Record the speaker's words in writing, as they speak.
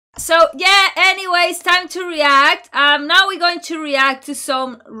So yeah, anyways, time to react. Now we're going to react to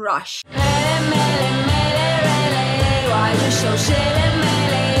some Rush.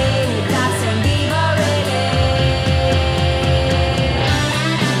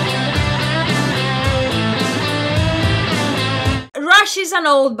 Rush is an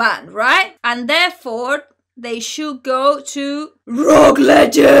old band, right? And therefore, they should go to rock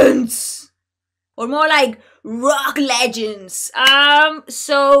legends. Or more like rock legends.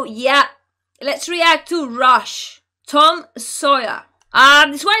 So yeah, let's react to Rush. Tom Sawyer.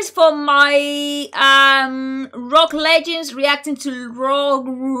 This one is for my rock legends reacting to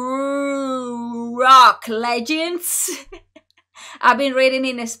rock legends. I've been reading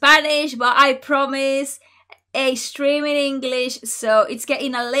in Spanish, but I promise a stream in English, so it's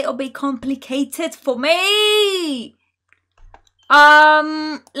getting a little bit complicated for me.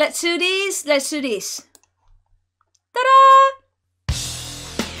 Let's do this. Let's do this. Ta-da!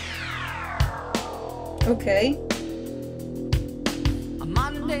 Okay. A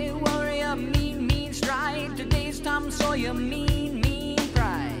Monday warrior, mean stride. Today's Tom Sawyer, mean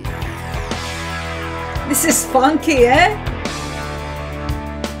pride. This is funky, eh?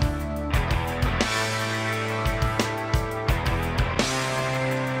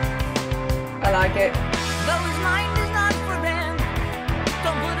 I like it. Though his mind is not for rent,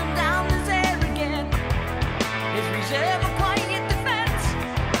 don't put him down as arrogant. His reserve a quiet defense,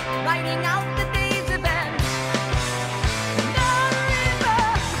 writing out the day's events. The river.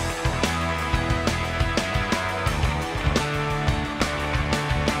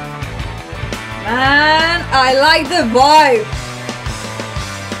 Man, I like the vibe.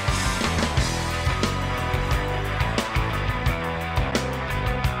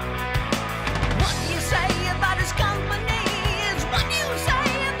 What you say about his company is what you say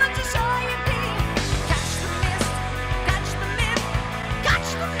about society. Catch the mist, catch the myth, catch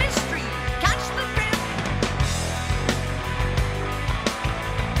the mystery, catch the riff.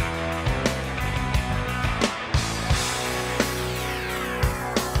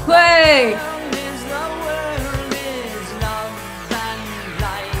 Wait. The world is love and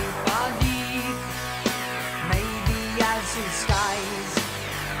life are deep. Maybe as his skies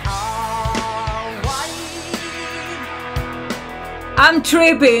are wide. I'm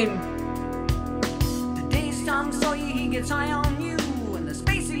tripping. Today's Tom Sawyer, he gets high on you, and the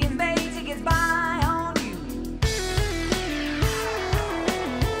space he invades, he gets by on you.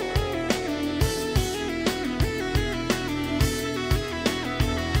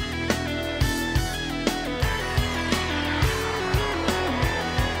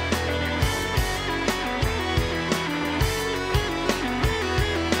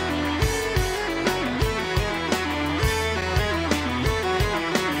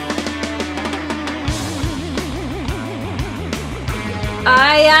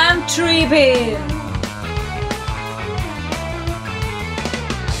 I am tripping.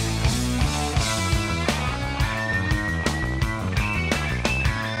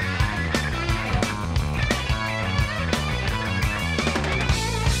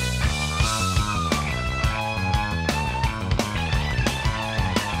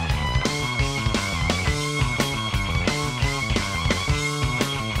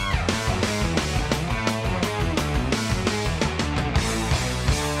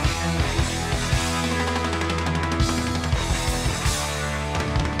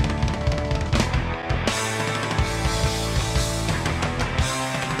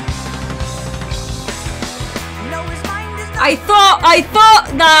 I thought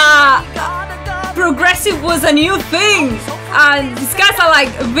that progressive was a new thing, and these guys are like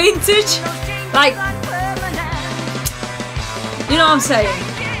vintage, like, you know what I'm saying?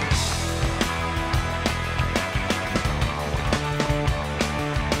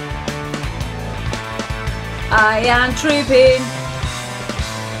 I am tripping.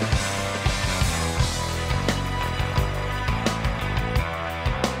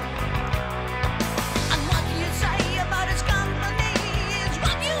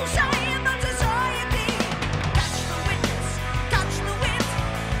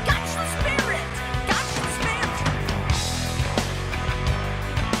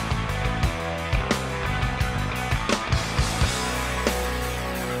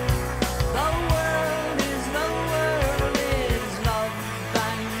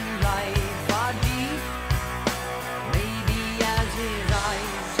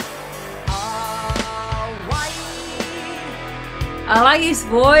 I like his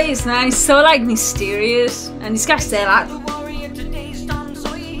voice, man. He's so like mysterious, and this guy's still like.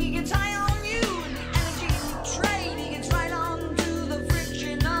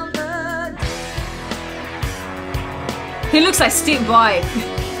 He looks like Steve Vai.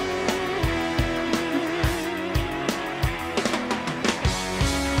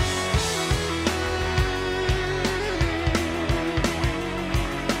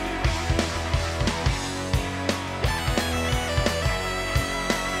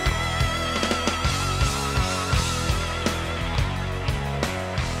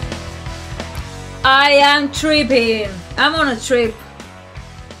 I am tripping. I'm on a trip.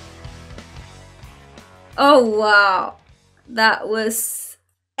 Oh wow, that was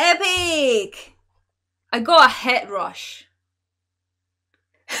epic. I got a head rush.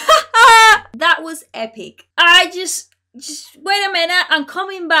 That was epic. I just wait a minute. I'm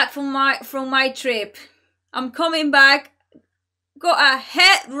coming back from my trip. I'm coming back. Got a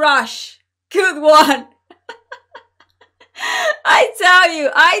head rush. Good one. I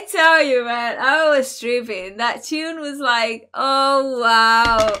tell you, man, I was tripping. That tune was like, oh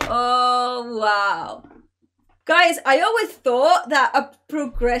wow. Guys, I always thought that a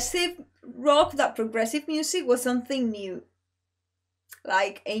progressive rock, that progressive music was something new.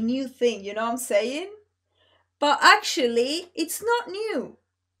 Like a new thing, you know what I'm saying? But actually, it's not new.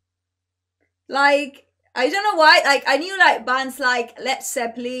 Like, I don't know why, like, I knew like bands like Led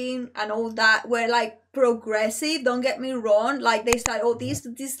Zeppelin and all that were like progressive, don't get me wrong. Like, they started, oh, this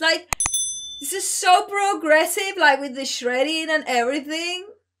is so progressive, like with the shredding and everything.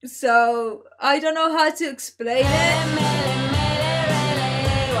 So, I don't know how to explain it.